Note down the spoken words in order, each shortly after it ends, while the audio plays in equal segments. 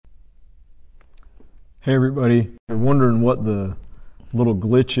Hey everybody, you're wondering what the little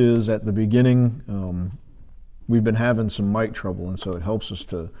glitch is at the beginning. We've been having some mic trouble, and so it helps us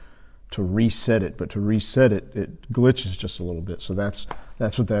to reset it. But to reset it, it glitches just a little bit. So that's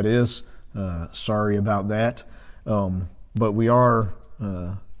what that is. Sorry about that. But we are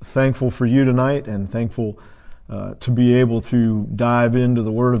thankful for you tonight, and thankful to be able to dive into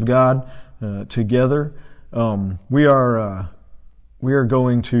the Word of God together. We are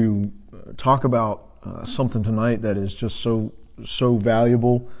going to talk about something tonight that is just so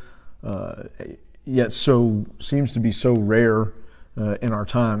valuable, yet so seems to be so rare in our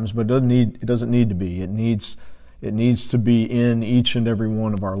times. But it doesn't need to be. It needs to be in each and every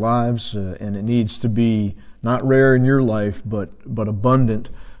one of our lives, and it needs to be not rare in your life, but abundant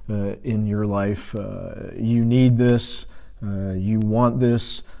in your life. You need this. You want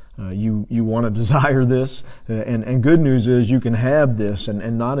this. You want to desire this, and good news is you can have this,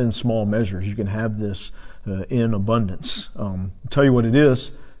 and not in small measures. You can have this in abundance. I'll tell you what it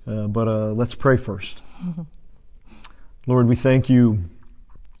is, but let's pray first. Lord, we thank you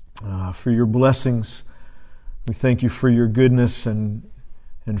for your blessings. We thank you for your goodness and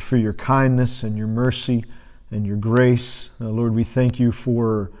for your kindness and your mercy and your grace. Lord, we thank you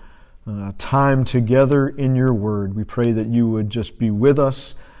for time together in your word. We pray that you would just be with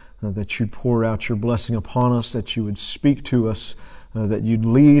us, that you'd pour out your blessing upon us, that you would speak to us, that you'd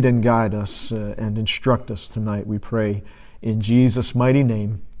lead and guide us and instruct us tonight. We pray in Jesus' mighty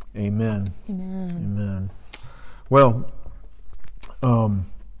name. Amen. Amen. Amen. Well,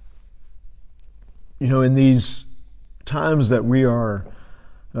 in these times that we are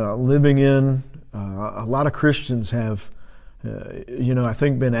living in, a lot of Christians have, I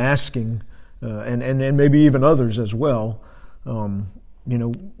think, been asking, and maybe even others as well,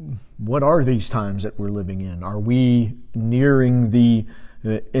 what are these times that we're living in? Are we nearing the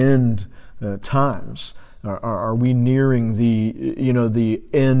end times? Are we nearing the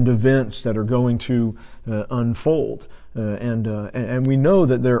end events that are going to unfold? And we know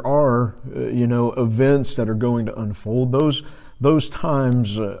that there are events that are going to unfold. Those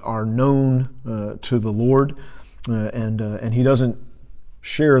times are known to the Lord, and He doesn't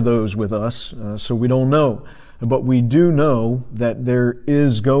share those with us, so we don't know. But we do know that there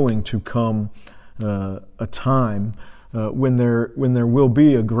is going to come a time when there will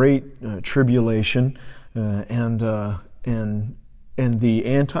be a great tribulation, and the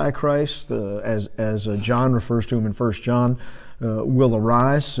Antichrist, as John refers to him in 1 John, will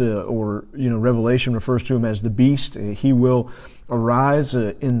arise, or Revelation refers to him as the beast. He will arise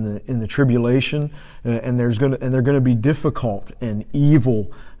in the tribulation, and they're going to be difficult and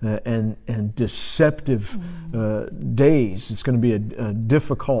evil and deceptive days. It's going to be a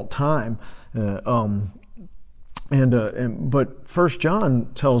difficult time, but 1 John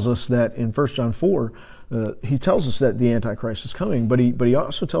tells us that in 1 John 4. He tells us that the Antichrist is coming, but he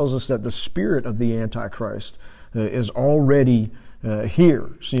also tells us that the spirit of the Antichrist is already here.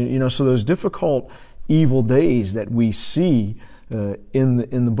 So those difficult, evil days that we see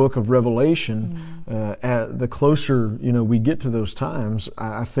in the book of Revelation, the closer we get to those times,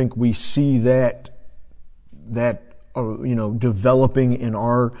 I think we see that developing in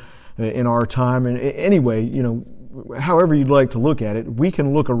our time. And anyway, however you'd like to look at it, we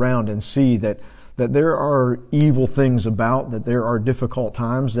can look around and see that there are evil things about, that there are difficult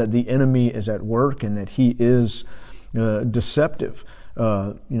times, that the enemy is at work, and that he is deceptive.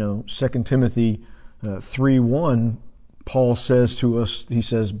 2 Timothy 3:1, Paul says to us, he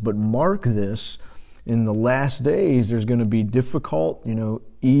says, "But mark this, in the last days there's going to be difficult,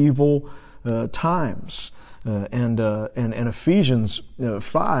 evil times." And Ephesians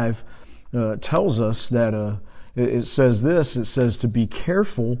 5 tells us that it says this. It says to be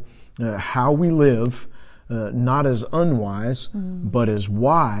careful how we live, not as unwise, but as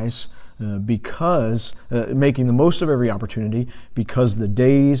wise, because making the most of every opportunity, because the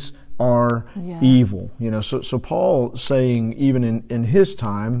days are evil. So Paul saying, even in his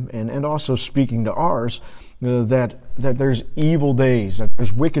time, and also speaking to ours, that there's evil days, that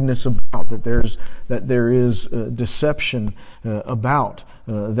there's wickedness about, that there is deception about,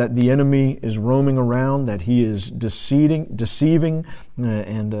 that the enemy is roaming around, that he is deceiving,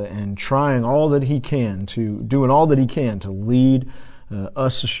 and trying all that he can doing all that he can to lead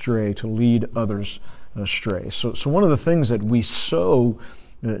us astray, to lead others astray. So one of the things that we so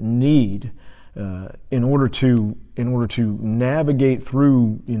need in order to navigate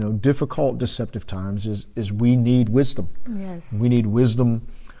through difficult, deceptive times is we need wisdom. Yes. We need wisdom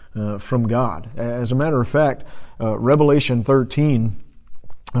from God. As a matter of fact, Revelation 13,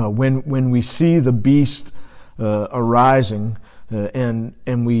 when we see the beast arising,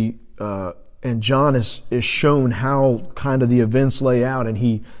 and we John is shown how kind of the events lay out, and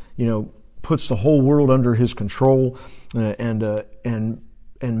he, puts the whole world under his control, and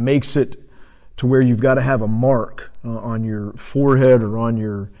makes it to where you've got to have a mark on your forehead or on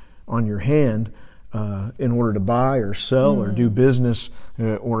your hand in order to buy or sell or do business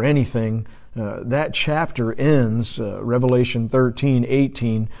or anything. That chapter ends, Revelation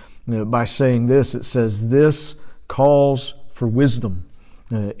 13:18, by saying this. It says, "This calls for wisdom.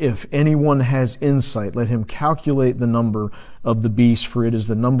 If anyone has insight, let him calculate the number of the beast, for it is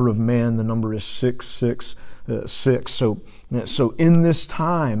the number of man. The number is 666." So in this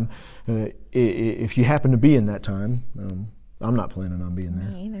time, if you happen to be in that time, I'm not planning on being there.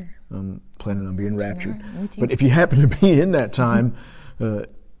 Me either. I'm planning on being raptured. Me too. But if you happen to be in that time,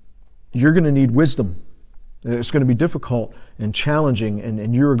 you're going to need wisdom. It's going to be difficult and challenging,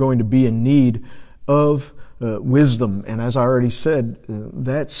 and you're going to be in need of wisdom. And as I already said,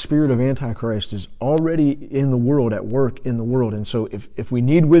 that spirit of Antichrist is already in the world, at work in the world. And so if we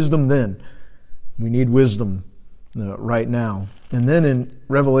need wisdom then, we need wisdom right now. And then in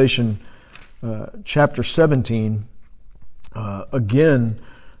Revelation chapter 17, again,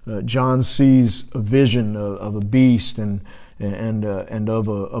 John sees a vision of a beast and of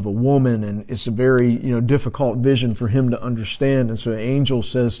a woman, and it's a very difficult vision for him to understand. And so an angel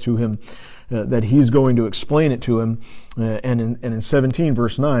says to him that he's going to explain it to him. And in 17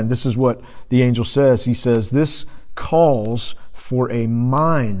 verse 9, this is what the angel says. He says, "This calls for a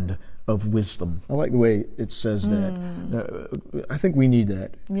mind of wisdom." I like the way it says that. I think we need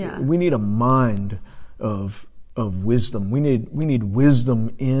that. Yeah. We need a mind of wisdom. We need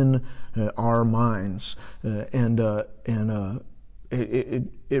wisdom in our minds, and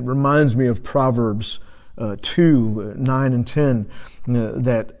it reminds me of Proverbs 2:9 and 10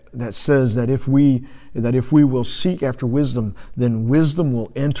 that says that if we will seek after wisdom, then wisdom will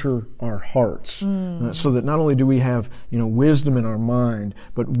enter our hearts, so that not only do we have wisdom in our mind,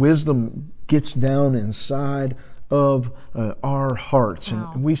 but wisdom gets down inside of our hearts.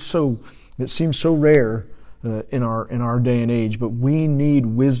 Wow. And it seems so rare in our day and age, but we need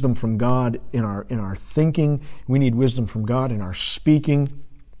wisdom from God in our thinking. We need wisdom from God in our speaking.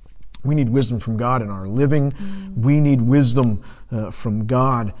 We need wisdom from God in our living. We need wisdom from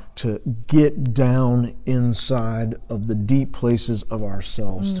God to get down inside of the deep places of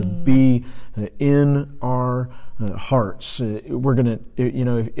ourselves, to be in our hearts. We're gonna,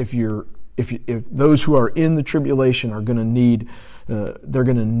 if those who are in the tribulation are gonna need, they're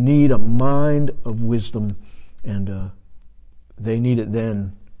gonna need a mind of wisdom. And they need it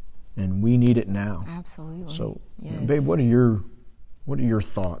then, and we need it now. Absolutely. So, yes. Babe, what are your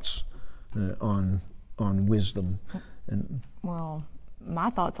thoughts on wisdom? And Well,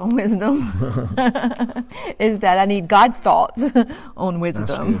 my thoughts on wisdom is that I need God's thoughts on wisdom.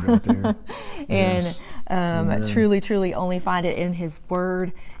 That's good right there. And truly, truly only find it in His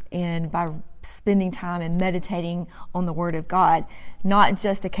Word, and by spending time and meditating on the Word of God, not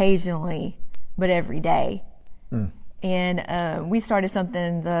just occasionally, but every day. And we started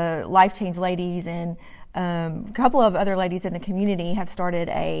something, the Life Change ladies and a couple of other ladies in the community have started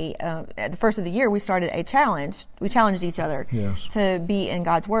at the first of the year, we started a challenge. We challenged each other to be in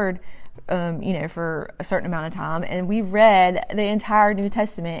God's Word, for a certain amount of time. And we read the entire New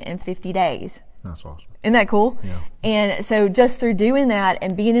Testament in 50 days. That's awesome. Isn't that cool? Yeah. And so just through doing that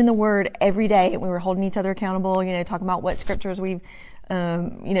and being in the Word every day, we were holding each other accountable, talking about what scriptures we've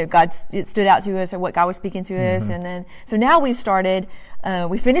it stood out to us, or what God was speaking to us. And then, so now we've started,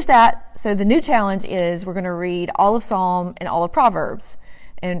 we finished that. So the new challenge is we're going to read all of Psalm and all of Proverbs,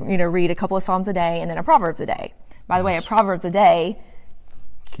 and, read a couple of Psalms a day and then a Proverbs a day. By the way, a Proverbs a day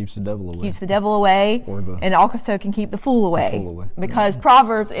keeps the devil away, and also can keep the fool away. Because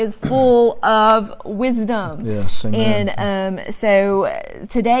Proverbs is full of wisdom. Yes, amen. And so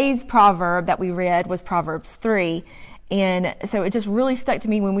today's proverb that we read was Proverbs 3. And so it just really stuck to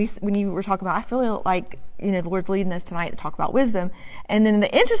me when you were talking about, I feel like, the Lord's leading us tonight to talk about wisdom. And then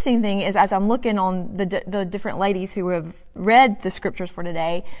the interesting thing is, as I'm looking on the different ladies who have read the scriptures for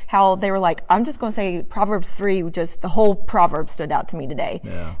today, how they were like, I'm just going to say Proverbs 3, just the whole proverb stood out to me today.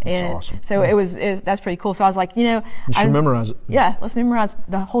 Yeah, that's awesome. So it was that's pretty cool. So I was like, you should memorize it. Yeah, let's memorize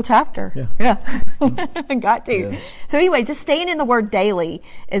the whole chapter. Yeah. Got to. Yes. So anyway, just staying in the Word daily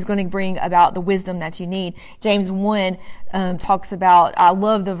is going to bring about the wisdom that you need. James 1 talks about, I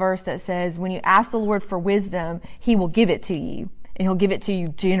love the verse that says, when you ask the Lord for wisdom, He will give it to you, and He'll give it to you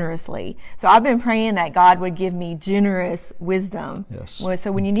generously. So I've been praying that God would give me generous wisdom. Yes.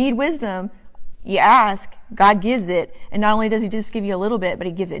 So when you need wisdom, you ask, God gives it, and not only does He just give you a little bit, but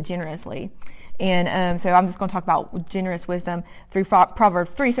He gives it generously. And so I'm just going to talk about generous wisdom through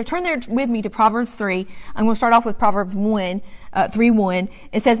Proverbs 3. So turn there with me to Proverbs 3. I'm going to start off with Proverbs 3:1.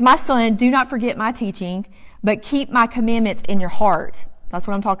 It says, "My son, do not forget my teaching, but keep my commandments in your heart." That's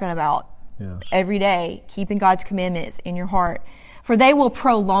what I'm talking about. Yes. Every day, keeping God's commandments in your heart. "For they will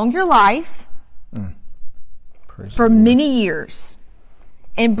prolong your life for many years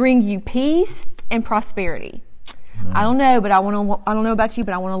and bring you peace and prosperity." I don't know, but I don't know about you,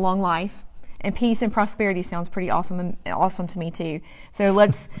 but I want a long life. And peace and prosperity sounds pretty awesome to me too. So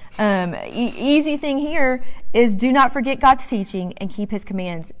let's, easy thing here is do not forget God's teaching and keep his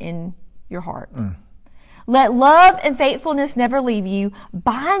commands in your heart. "Let love and faithfulness never leave you.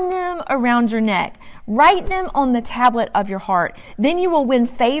 Bind them around your neck. Write them on the tablet of your heart. Then you will win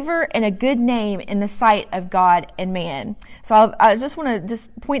favor and a good name in the sight of God and man." So I just want to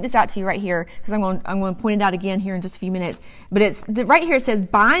point this out to you right here, because I'm going to point it out again here in just a few minutes. But right here it says,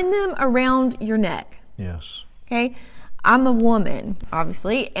 bind them around your neck. Yes. Okay? I'm a woman,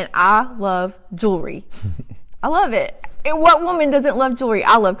 obviously, and I love jewelry. I love it. And what woman doesn't love jewelry?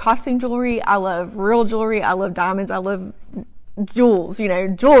 I love costume jewelry. I love real jewelry. I love diamonds. I love jewels,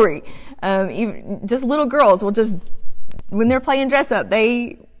 jewelry. Even just little girls will just, when they're playing dress up,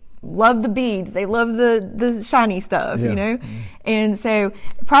 they love the beads. They love the shiny stuff, And so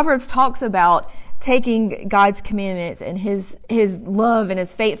Proverbs talks about taking God's commandments and his love and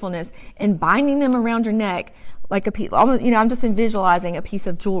his faithfulness and binding them around your neck like a piece. I'm just visualizing a piece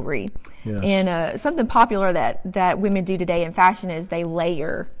of jewelry. Yes. And something popular that women do today in fashion is they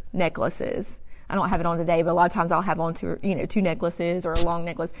layer necklaces. I don't have it on today, but a lot of times I'll have on two necklaces or a long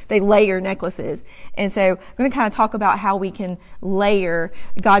necklace. They layer necklaces. And so I'm going to kind of talk about how we can layer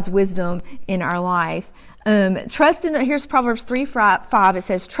God's wisdom in our life. Here's Proverbs 3:5. It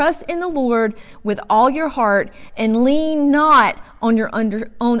says, "Trust in the Lord with all your heart and lean not on your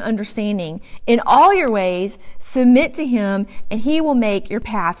own understanding. In all your ways, submit to him and he will make your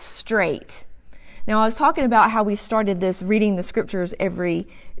path straight." Now, I was talking about how we started this reading the scriptures every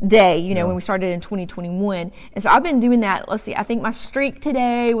day, when we started in 2021. And so I've been doing that. Let's see, I think my streak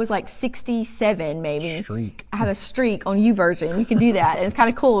today was like 67 maybe. Streak. I have a streak on YouVersion. You can do that. And it's kind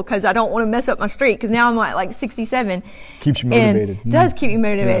of cool because I don't want to mess up my streak, because now I'm at like 67. Keeps you motivated. And does keep me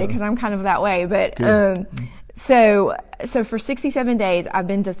motivated because I'm kind of that way. But so for 67 days, I've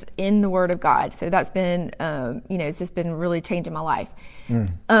been just in the Word of God. So that's been, it's just been really changing my life.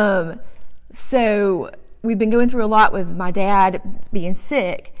 So we've been going through a lot with my dad being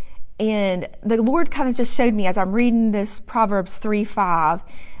sick, and the Lord kind of just showed me as I'm reading this Proverbs 3:5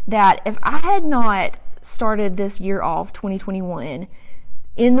 that if I had not started this year off, 2021,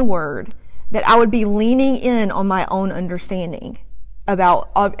 in the Word, that I would be leaning in on my own understanding about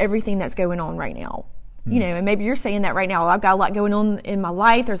everything that's going on right now. And maybe you're saying that right now. I've got a lot going on in my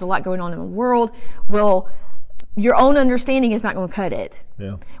life. There's a lot going on in the world. Well, your own understanding is not going to cut it.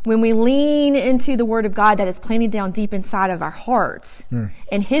 Yeah. When we lean into the Word of God that is planted down deep inside of our hearts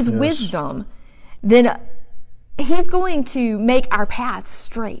and his wisdom, then he's going to make our path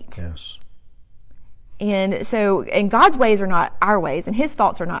straight. Yes. And God's ways are not our ways, and his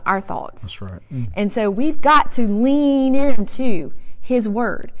thoughts are not our thoughts. That's right. And so we've got to lean into his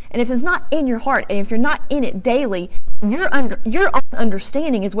Word. And if it's not in your heart, and if you're not in it daily, your own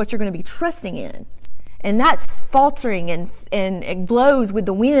understanding is what you're going to be trusting in. And that's faltering and it blows with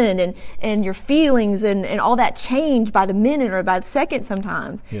the wind and your feelings and all that change by the minute or by the second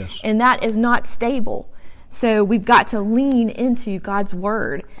sometimes. Yes. And that is not stable. So we've got to lean into God's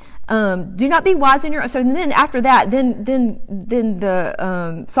Word. Do not be wise in your own. So then after that, then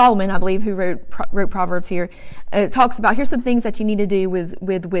the Solomon, I believe, who wrote Proverbs here, talks about, here's some things that you need to do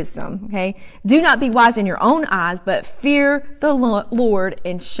with wisdom. Okay, do not be wise in your own eyes, but fear the Lord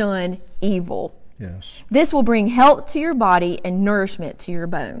and shun evil. Yes. This will bring health to your body and nourishment to your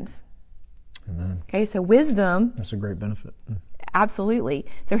bones. Amen. Okay, so wisdom. That's a great benefit. Absolutely.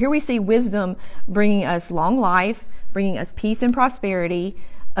 So here we see wisdom bringing us long life, bringing us peace and prosperity,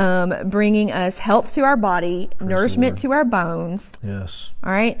 bringing us health to our body, nourishment to our bones. Yes.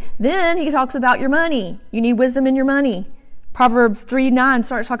 All right. Then he talks about your money. You need wisdom in your money. Proverbs 3:9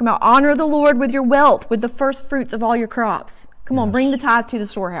 starts talking about honor the Lord with your wealth, with the first fruits of all your crops. Come on, bring the tithe to the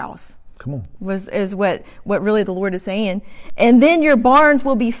storehouse. Come on. Is what really the Lord is saying. And then your barns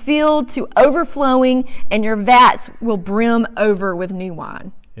will be filled to overflowing, and your vats will brim over with new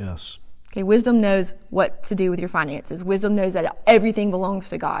wine. Yes. Okay, wisdom knows what to do with your finances. Wisdom knows that everything belongs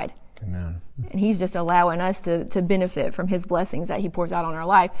to God. Amen. And he's just allowing us to benefit from his blessings that he pours out on our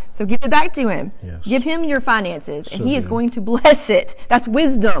life. So give it back to him. Yes. Give him your finances, and he is going to bless it. That's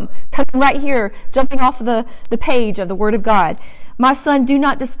wisdom coming right here, jumping off the page of the Word of God. My son, do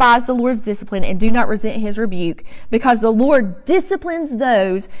not despise the Lord's discipline and do not resent his rebuke, because the Lord disciplines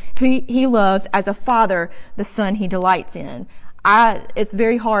those who he loves as a father, the son he delights in. It's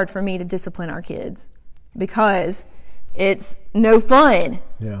very hard for me to discipline our kids because it's no fun.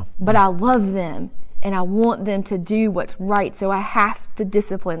 Yeah. But I love them and I want them to do what's right, so I have to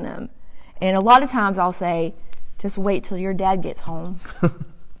discipline them. And a lot of times I'll say, just wait till your dad gets home.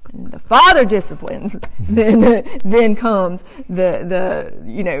 And the father disciplines, then comes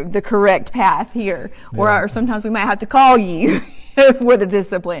the correct path here. Or sometimes we might have to call you for the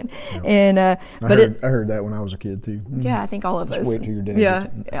discipline. Yeah. And I heard that when I was a kid too. Yeah, I think all of us. Wait till your dad. Yeah,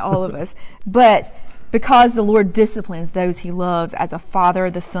 all of us. But because the Lord disciplines those he loves as a father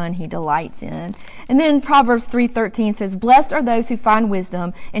the son he delights in. And then Proverbs 3:13 says, blessed are those who find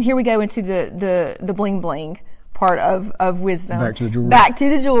wisdom. And here we go into the bling bling part of wisdom. Back to the jewelry. Back to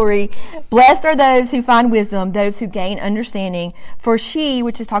the jewelry. Blessed are those who find wisdom, those who gain understanding. For she,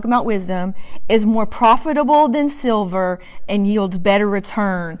 which is talking about wisdom, is more profitable than silver and yields better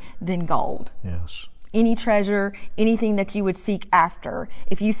return than gold. Yes. Any treasure, anything that you would seek after,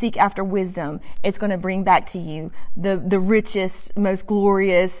 if you seek after wisdom, it's going to bring back to you the richest, most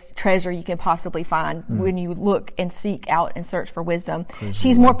glorious treasure you can possibly find when you look and seek out and search for wisdom.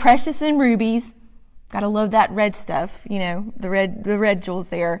 She's more precious than rubies. Gotta love that red stuff, the red jewels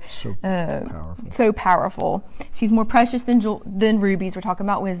there. So powerful. So powerful. She's more precious than rubies. We're talking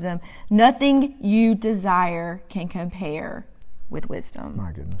about wisdom. Nothing you desire can compare with wisdom.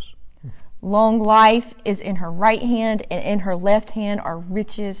 My goodness. Long life is in her right hand, and in her left hand are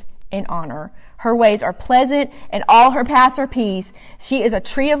riches and honor. Her ways are pleasant, and all her paths are peace. She is a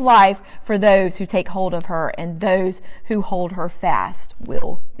tree of life for those who take hold of her, and those who hold her fast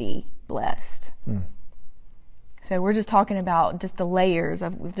will be blessed. So we're just talking about just the layers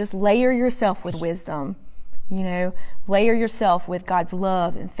of, just layer yourself with wisdom, layer yourself with God's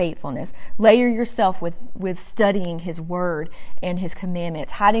love and faithfulness, layer yourself with studying his word and his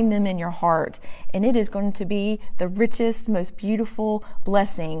commandments, hiding them in your heart. And it is going to be the richest, most beautiful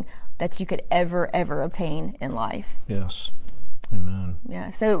blessing that you could ever obtain in life. Yes. Amen.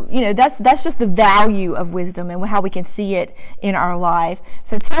 Yeah. So, that's just the value of wisdom and how we can see it in our life.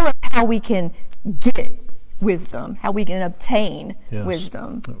 So tell us how we can get wisdom, how we can obtain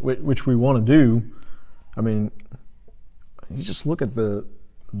wisdom. Which we want to do. I mean, you just look at the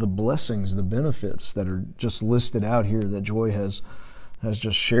blessings, the benefits that are just listed out here that Joy has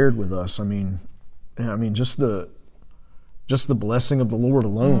just shared with us. I mean, just the blessing of the Lord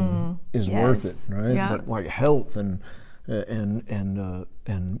alone is worth it, right? Yeah. But like health and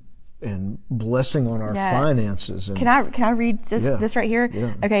blessing on our finances. And Can I read this right here?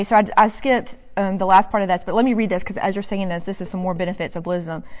 Yeah. Okay, so I skipped the last part of this, but let me read this because as you're saying this is some more benefits of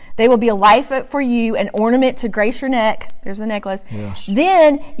wisdom. They will be a life for you, an ornament to grace your neck. There's the necklace. Yes.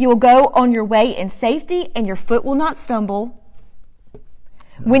 Then you will go on your way in safety, and your foot will not stumble.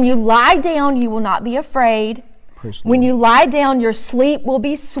 When you lie down, you will not be afraid. When you lie down, your sleep will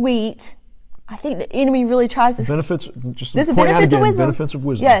be sweet. I think the enemy really tries to... Benefits, just this is point out benefits again, of wisdom. benefits of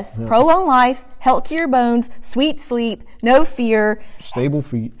wisdom. Yes, Yeah. prolonged life, health to your bones, sweet sleep, no fear. Stable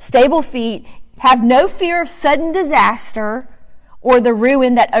feet. Stable feet. Have no fear of sudden disaster or the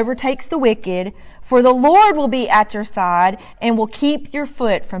ruin that overtakes the wicked, for the Lord will be at your side and will keep your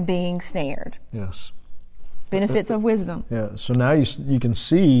foot from being snared. Yes. Benefits of wisdom. Yeah. So now you can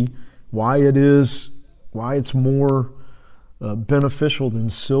see why it's more beneficial than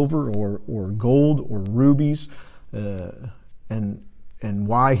silver or gold or rubies, and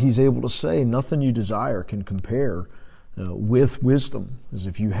why he's able to say nothing you desire can compare with wisdom. As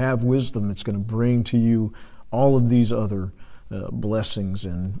if you have wisdom, it's going to bring to you all of these other blessings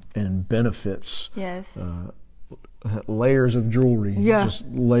and benefits. Yes. Layers of jewelry just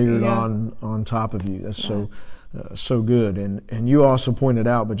layered on top of you. That's so good. And you also pointed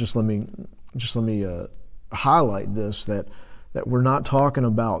out, but just let me highlight this, that we're not talking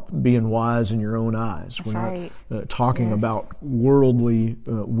about being wise in your own eyes. That's we're not talking about worldly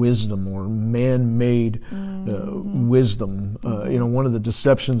wisdom or man-made wisdom. One of the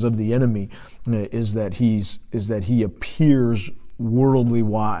deceptions of the enemy is that he appears worldly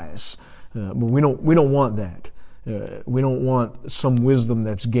wise, but we don't want that. We don't want some wisdom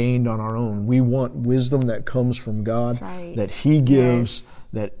that's gained on our own. We want wisdom that comes from God, that He gives,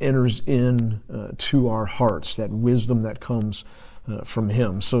 that enters in to our hearts, that wisdom that comes from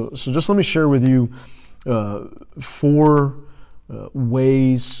Him. So just let me share with you 4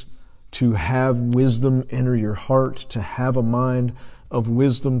 ways to have wisdom enter your heart, to have a mind of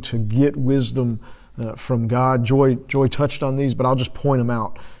wisdom, to get wisdom from God. Joy touched on these, but I'll just point them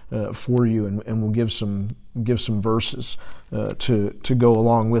out for you, and we'll give some verses to go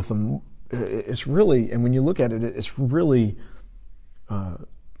along with them. It's really, and when you look at it, it's really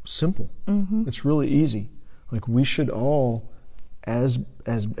simple. It's really easy. Like, we should all, as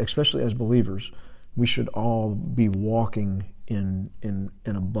especially as believers, we should all be walking in an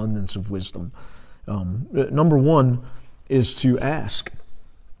abundance of wisdom. Number one is to ask.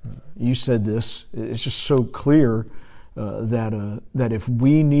 You said this. It's just so clear that if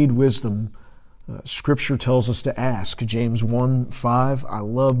we need wisdom, Scripture tells us to ask. James 1:5. I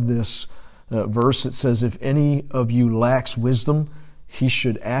love this verse. It says, "If any of you lacks wisdom, he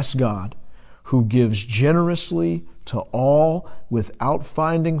should ask God, who gives generously to all without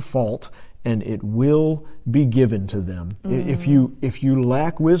finding fault, and it will be given to them." If you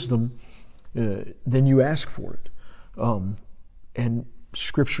lack wisdom, then you ask for it. And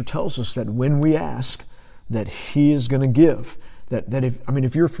Scripture tells us that when we ask, that He is going to give. That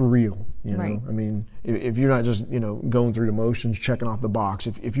if you're for real, Right. if you're not just going through the motions, checking off the box,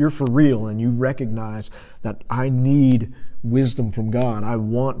 if you're for real and you recognize that I need wisdom from God, I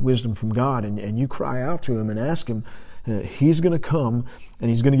want wisdom from God, and you cry out to Him and ask Him, He's going to come and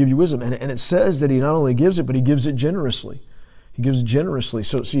He's going to give you wisdom. And it says that He not only gives it, but He gives it generously. He gives it generously.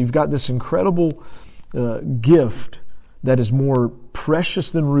 So you've got this incredible gift that is more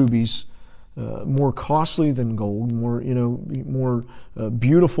precious than rubies, more costly than gold, more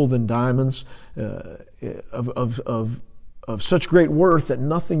beautiful than diamonds, of such great worth that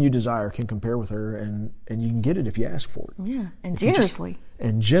nothing you desire can compare with her, and you can get it if you ask for it. Yeah, and generously.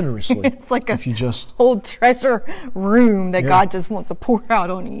 It's like if you just old treasure room that God just wants to pour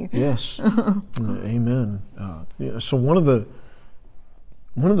out on you. Yes, amen. So one of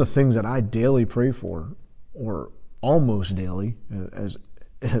the things that I daily pray for, or almost daily,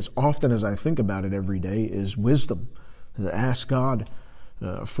 as often as I think about it every day, is wisdom. To ask God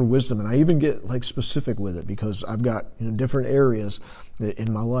for wisdom, and I even get specific with it, because I've got different areas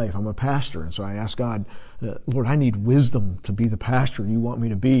in my life. I'm a pastor, and so I ask God, Lord, I need wisdom to be the pastor you want me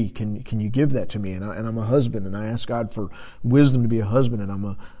to be. Can you give that to me? And I'm a husband, and I ask God for wisdom to be a husband, and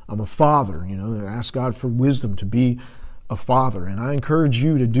I'm a father. And I ask God for wisdom to be a father, and I encourage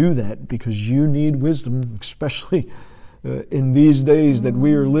you to do that, because you need wisdom, especially in these days that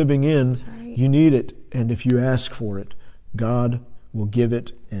we are living in. Right. You need it, and if you ask for it, God will give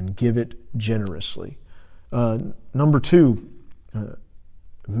it, and give it generously. Number two,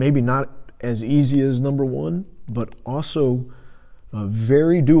 maybe not as easy as number one, but also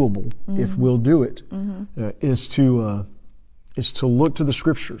very doable if we'll do it, is to look to the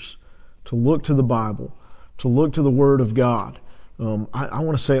Scriptures, to look to the Bible, to look to the Word of God. I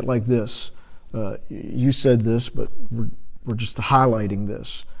want to say it like this. You said this, but we're just highlighting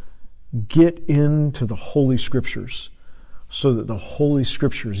this. Get into the Holy Scriptures, so that the Holy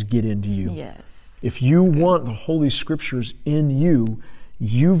Scriptures get into you. Yes. If you want the Holy Scriptures in you,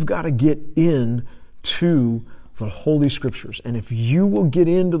 you've got to get into the Holy Scriptures. And if you will get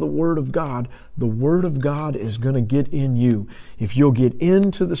into the Word of God, the Word of God is going to get in you. If you'll get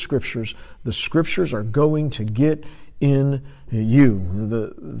into the Scriptures are going to get in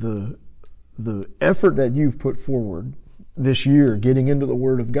you. The effort that you've put forward this year, getting into the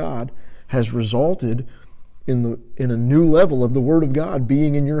Word of God, has resulted in a new level of the Word of God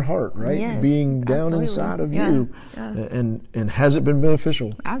being in your heart, right? Yes, being down absolutely. inside of Yeah, you. yeah. And has it been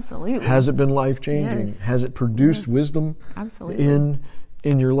beneficial? Absolutely. Has it been life-changing? Yes. Has it produced wisdom Absolutely.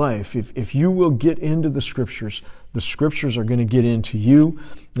 in your life? If you will get into the Scriptures are going to get into you,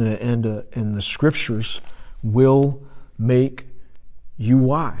 and the Scriptures will make you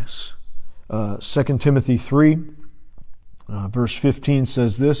wise. 2 Timothy 3, verse 15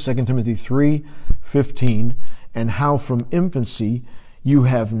 says this, 2 Timothy 3:15, "And how from infancy you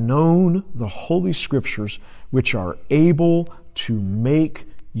have known the Holy Scriptures, which are able to make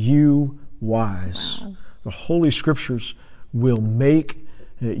you wise." Wow. The Holy Scriptures will make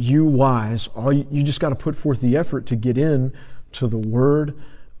you wise. You just got to put forth the effort to get in to the Word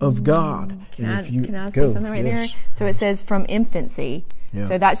of God. Can And I if you say go, something right yes. there? So it says from infancy. Yeah.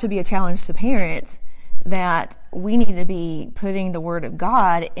 So that should be a challenge to parents, that we need to be putting the Word of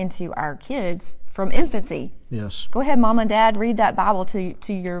God into our kids from infancy. Yes. Go ahead, Mom and Dad, read that Bible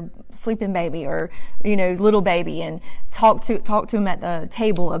to your sleeping baby, or little baby, and talk to them at the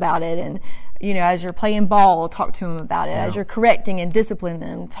table about it. And as you're playing ball, talk to them about it. Yeah. As you're correcting and disciplining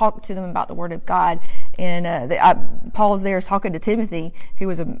them, talk to them about the Word of God. And Paul's there talking to Timothy, who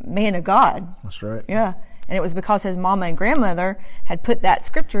was a man of God. That's right. Yeah, and it was because his mama and grandmother had put that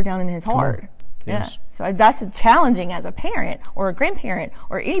Scripture down in his heart. Yes. Yeah. So that's challenging as a parent or a grandparent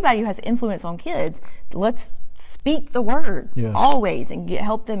or anybody who has influence on kids. Let's speak the word Yes. always and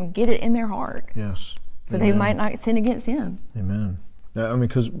help them get it in their heart. Yes. So Amen. they might not sin against him. Amen. I mean,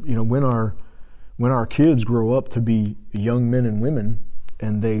 because when our kids grow up to be young men and women,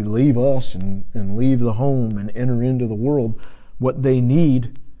 and they leave us and leave the home and enter into the world, what they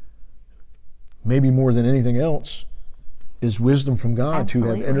need, maybe more than anything else, is wisdom from God to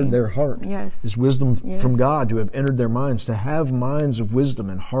have entered their heart. Yes. Is wisdom Yes. from God to have entered their minds, to have minds of wisdom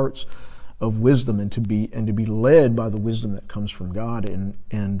and hearts of wisdom, and to be led by the wisdom that comes from God.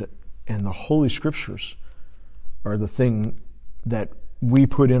 And the Holy Scriptures are the thing that we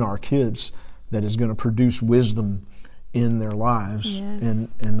put in our kids that is going to produce wisdom in their lives,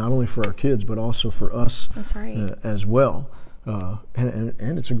 Yes. and not only for our kids but also for us. That's right. As well.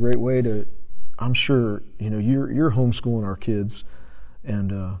 And it's a great way to, I'm sure, you're homeschooling our kids,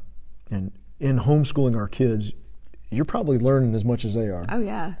 and in homeschooling our kids, you're probably learning as much as they are. Oh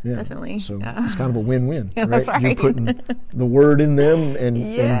yeah. Definitely. So yeah. it's kind of a win-win, right? That's right. You're putting the word in them and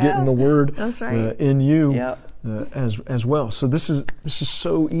getting the word That's right. in you. Yep. As well. So this is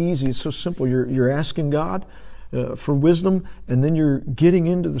so easy. It's so simple. You're asking God for wisdom, and then you're getting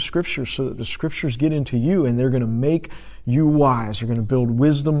into the Scriptures so that the Scriptures get into you, and they're going to make you wise. They're going to build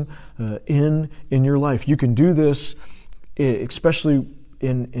wisdom in your life. You can do this, especially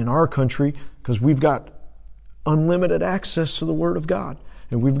in our country, because we've got unlimited access to the Word of God,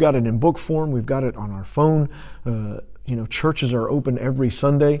 and we've got it in book form. We've got it on our phone. Churches are open every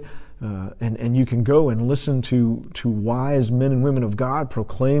Sunday. And you can go and listen to wise men and women of God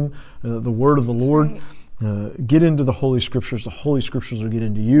proclaim the word of the Lord. Right. Get into the Holy Scriptures. The Holy Scriptures will get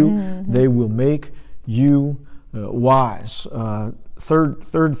into you. Mm-hmm. They will make you wise.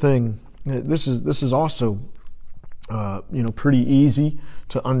 Third thing. This is also pretty easy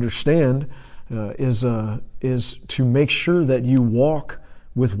to understand. Is to make sure that you walk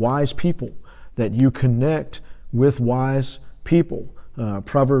with wise people, that you connect with wise people.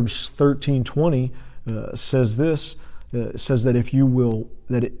 Proverbs 13:20 says this. Says that if you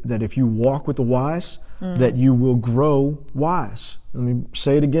walk with the wise, that you will grow wise. Let me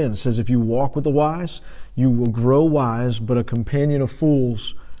say it again. It says if you walk with the wise, you will grow wise, but a companion of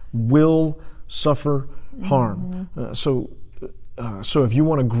fools will suffer harm. So if you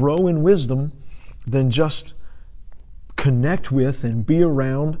want to grow in wisdom, then just connect with and be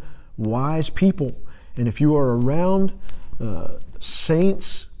around wise people. And if you are around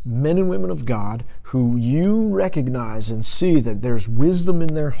saints, men and women of God, who you recognize and see that there's wisdom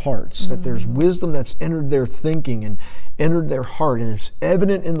in their hearts, that there's wisdom that's entered their thinking and entered their heart, and it's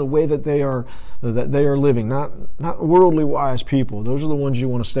evident in the way that they are living. Not worldly wise people. Those are the ones you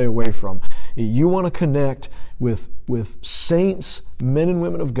want to stay away from. You want to connect with saints, men and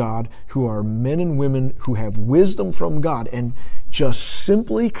women of God, who are men and women who have wisdom from God, and just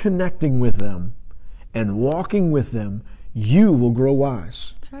simply connecting with them and walking with them, you will grow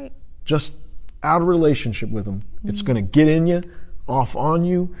wise. That's right. Just out of relationship with them. It's going to get in you, off on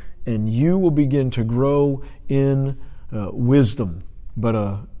you, and you will begin to grow in wisdom.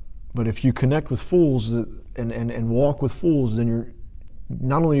 But if you connect with fools and walk with fools, then you're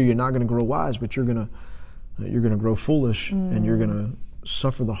not only are you not going to grow wise, but you're going to grow foolish, and you're going to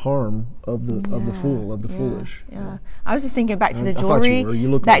suffer the harm of the fool, of the foolish. Yeah. I was just thinking back to the I thought jewelry. you were. You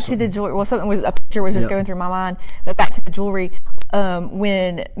looked back like to the something. jewelry. Well, a picture was just going through my mind. But back to the jewelry.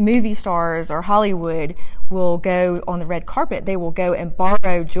 When movie stars or Hollywood will go on the red carpet, they will go and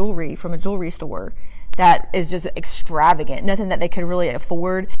borrow jewelry from a jewelry store that is just extravagant, nothing that they could really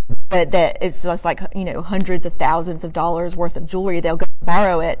afford, but that it's just like, hundreds of thousands of dollars worth of jewelry. They'll go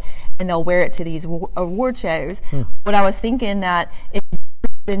borrow it and they'll wear it to these award shows. But I was thinking that if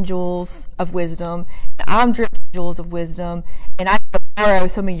you're in jewels of wisdom, and I'm dripped in jewels of wisdom, and I borrow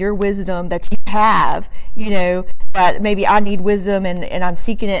some of your wisdom that you have, that maybe I need wisdom and I'm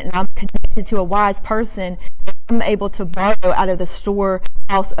seeking it, and I'm connected to a wise person, I'm able to borrow out of the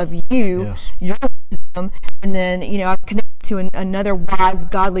storehouse of you, your wisdom, and then, I'm connected to another wise,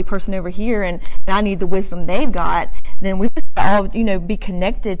 godly person over here, and I need the wisdom they've got, then we all, be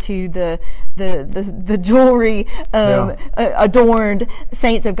connected to the jewelry, adorned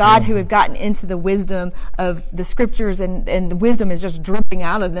saints of God who have gotten into the wisdom of the Scriptures, and the wisdom is just dripping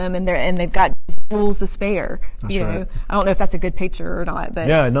out of them, and they've got jewels to spare. That's right. I don't know if that's a good picture or not, but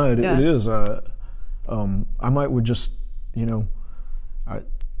it is. I would just, you don't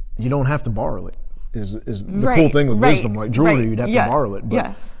have to borrow it. Is the cool thing with wisdom, like jewelry, you'd have to borrow it,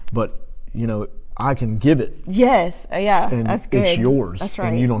 but I can give it. Yes, and that's good. It's yours. That's right.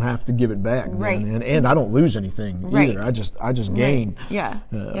 And you don't have to give it back. Right. And I don't lose anything either. I just gain.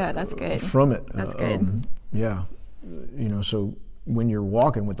 That's good. From it. That's good. So when you're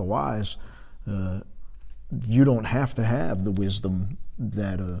walking with the wise, you don't have to have the wisdom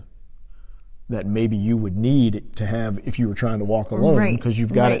that maybe you would need to have if you were trying to walk alone, because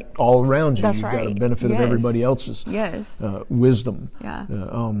you've got it all around you. That's You've right. got a benefit of everybody else's wisdom. Yeah.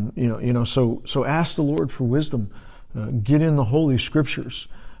 So ask the Lord for wisdom. Get in the Holy Scriptures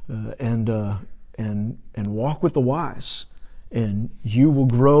and walk with the wise, and you will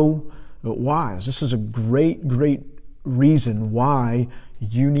grow wise. This is a great reason why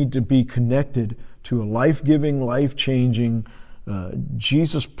you need to be connected to a life-giving, life-changing,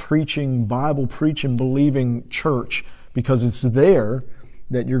 Jesus preaching, Bible preaching, believing church, because it's there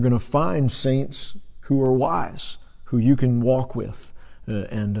that you're going to find saints who are wise, who you can walk with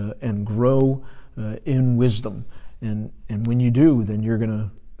and grow in wisdom. And when you do, then you're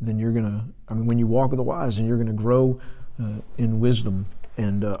gonna. When you walk with the wise, then you're going to grow in wisdom,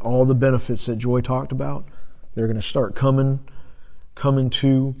 and all the benefits that Joy talked about, they're going to start coming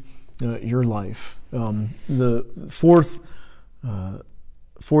to your life. The fourth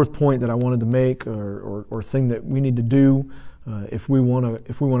point that I wanted to make, or thing that we need to do if we want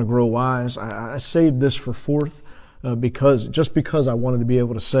to grow wise, I saved this for fourth because I wanted to be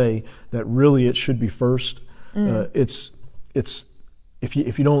able to say that really it should be first. It's if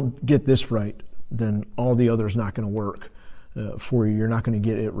you don't get this right, then all the other is not going to work for you. You're not going to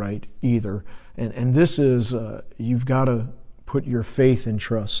get it right either. And this is you've got to put your faith and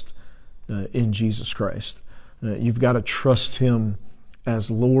trust in Jesus Christ. You've got to trust Him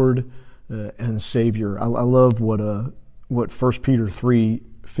as Lord and Savior. I love what 1 Peter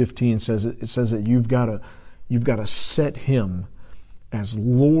 3:15 says. It says that you've got to set Him as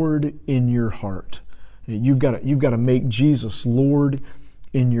Lord in your heart. You've got to make Jesus Lord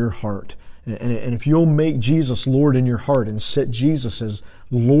in your heart. And if you'll make Jesus Lord in your heart and set Jesus as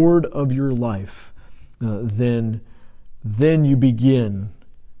Lord of your life, then you begin.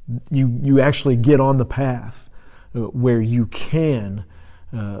 You actually get on the path where you can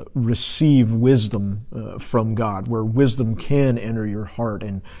receive wisdom from God, where wisdom can enter your heart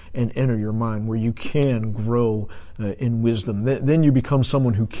and enter your mind, where you can grow in wisdom. Then you become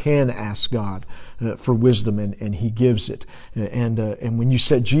someone who can ask God for wisdom, and He gives it. And when you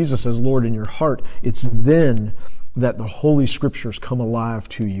set Jesus as Lord in your heart, it's then that the Holy Scriptures come alive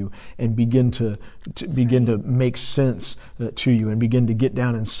to you and begin to make sense to you and begin to get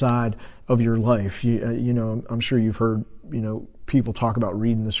down inside of your life. I'm sure you've heard people talk about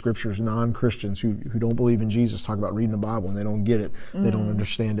reading the Scriptures. Non-Christians who don't believe in Jesus talk about reading the Bible and they don't get it, they don't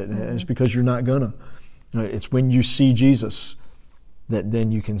understand it, and it's because you're not gonna. It's when you see Jesus that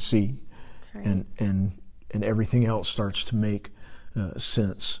then you can see, right. and everything else starts to make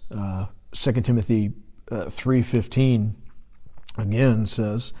sense. 2 Timothy 3:15 again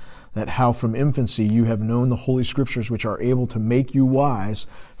says that how from infancy you have known the Holy Scriptures, which are able to make you wise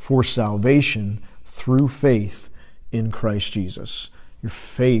for salvation through faith in Christ Jesus. Your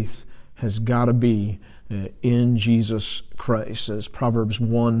faith has got to be in Jesus Christ. As Proverbs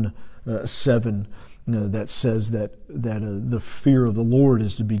 1:7 that says that the fear of the Lord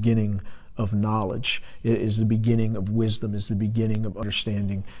is the beginning of knowledge. It is the beginning of wisdom, is the beginning of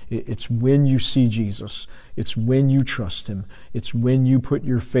understanding. It's when you see Jesus. It's when you trust Him. It's when you put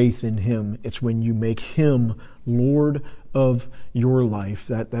your faith in Him. It's when you make Him Lord of your life.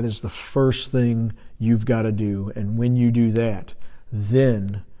 That is the first thing you've got to do. And when you do that,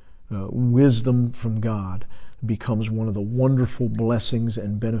 then wisdom from God becomes one of the wonderful blessings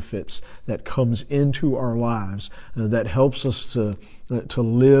and benefits that comes into our lives that helps us to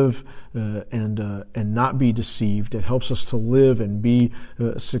live and not be deceived. It helps us to live and be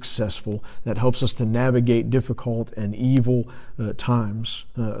successful. That helps us to navigate difficult and evil times.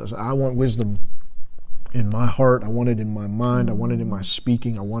 I want wisdom in my heart. I want it in my mind. I want it in my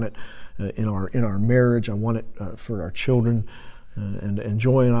speaking. I want it in our marriage. I want it for our children. And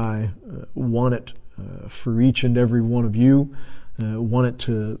Joy and I want it for each and every one of you. Want it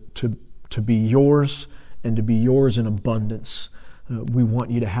to be yours, and to be yours in abundance. We want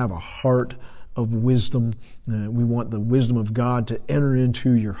you to have a heart of wisdom. We want the wisdom of God to enter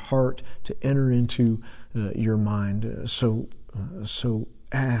into your heart, to enter into your mind. So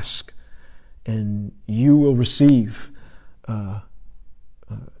ask, and you will receive.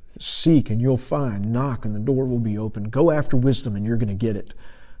 Seek, and you'll find. Knock, and the door will be open. Go after wisdom, and you're going to get it.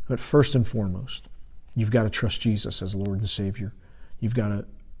 But first and foremost, you've got to trust Jesus as Lord and Savior. You've got to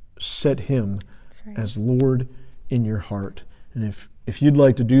set Him as Lord in your heart. And if you'd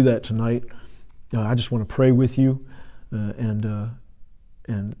like to do that tonight, I just want to pray with you and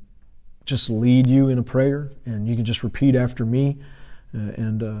just lead you in a prayer. And you can just repeat after me.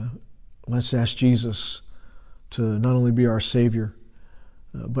 And let's ask Jesus to not only be our Savior,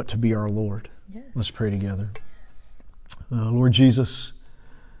 but to be our Lord. Yes. Let's pray together. Lord Jesus,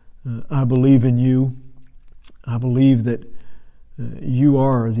 I believe in you. I believe that you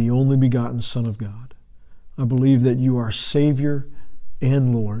are the only begotten Son of God. I believe that you are Savior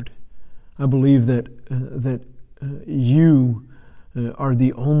and Lord. I believe that you are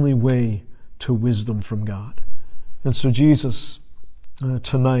the only way to wisdom from God. And so, Jesus,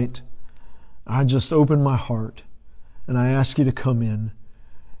 tonight, I just open my heart and I ask you to come in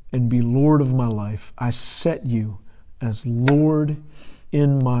and be Lord of my life. I set you as Lord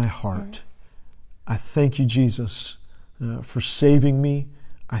in my heart. Yes. I thank you, Jesus, for saving me.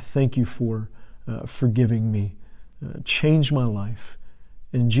 I thank you for forgiving me. Change my life.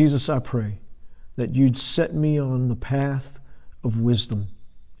 And Jesus, I pray that you'd set me on the path of wisdom,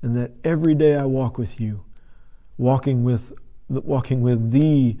 and that every day I walk with you, walking with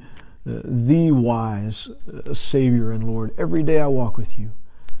the wise Savior and Lord. Every day I walk with you,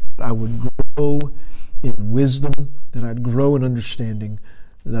 I would grow in wisdom, that I'd grow in understanding,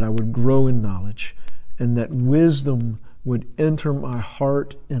 that I would grow in knowledge, and that wisdom would enter my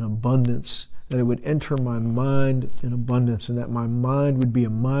heart in abundance, that it would enter my mind in abundance, and that my mind would be a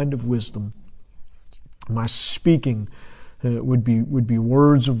mind of wisdom. My speaking would be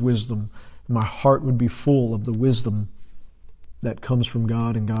words of wisdom. My heart would be full of the wisdom that comes from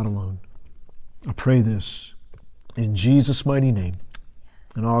God and God alone. I pray this in Jesus' mighty name.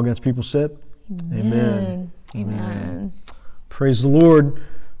 And all God's people said, Amen. Amen. Praise the Lord.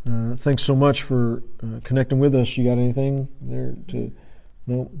 Thanks so much for connecting with us. You got anything there to...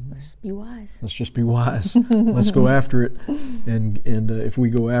 No, Let's be wise. let's just be wise. Let's go after it, and if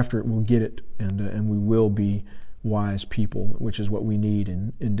we go after it, we'll get it, and we will be wise people, which is what we need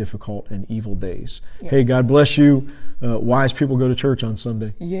in difficult and evil days. Yes. Hey, God bless you. Wise people go to church on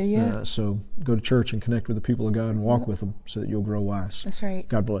Sunday. Yeah. So go to church and connect with the people of God and walk with them so that you'll grow wise. That's right.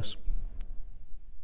 God bless.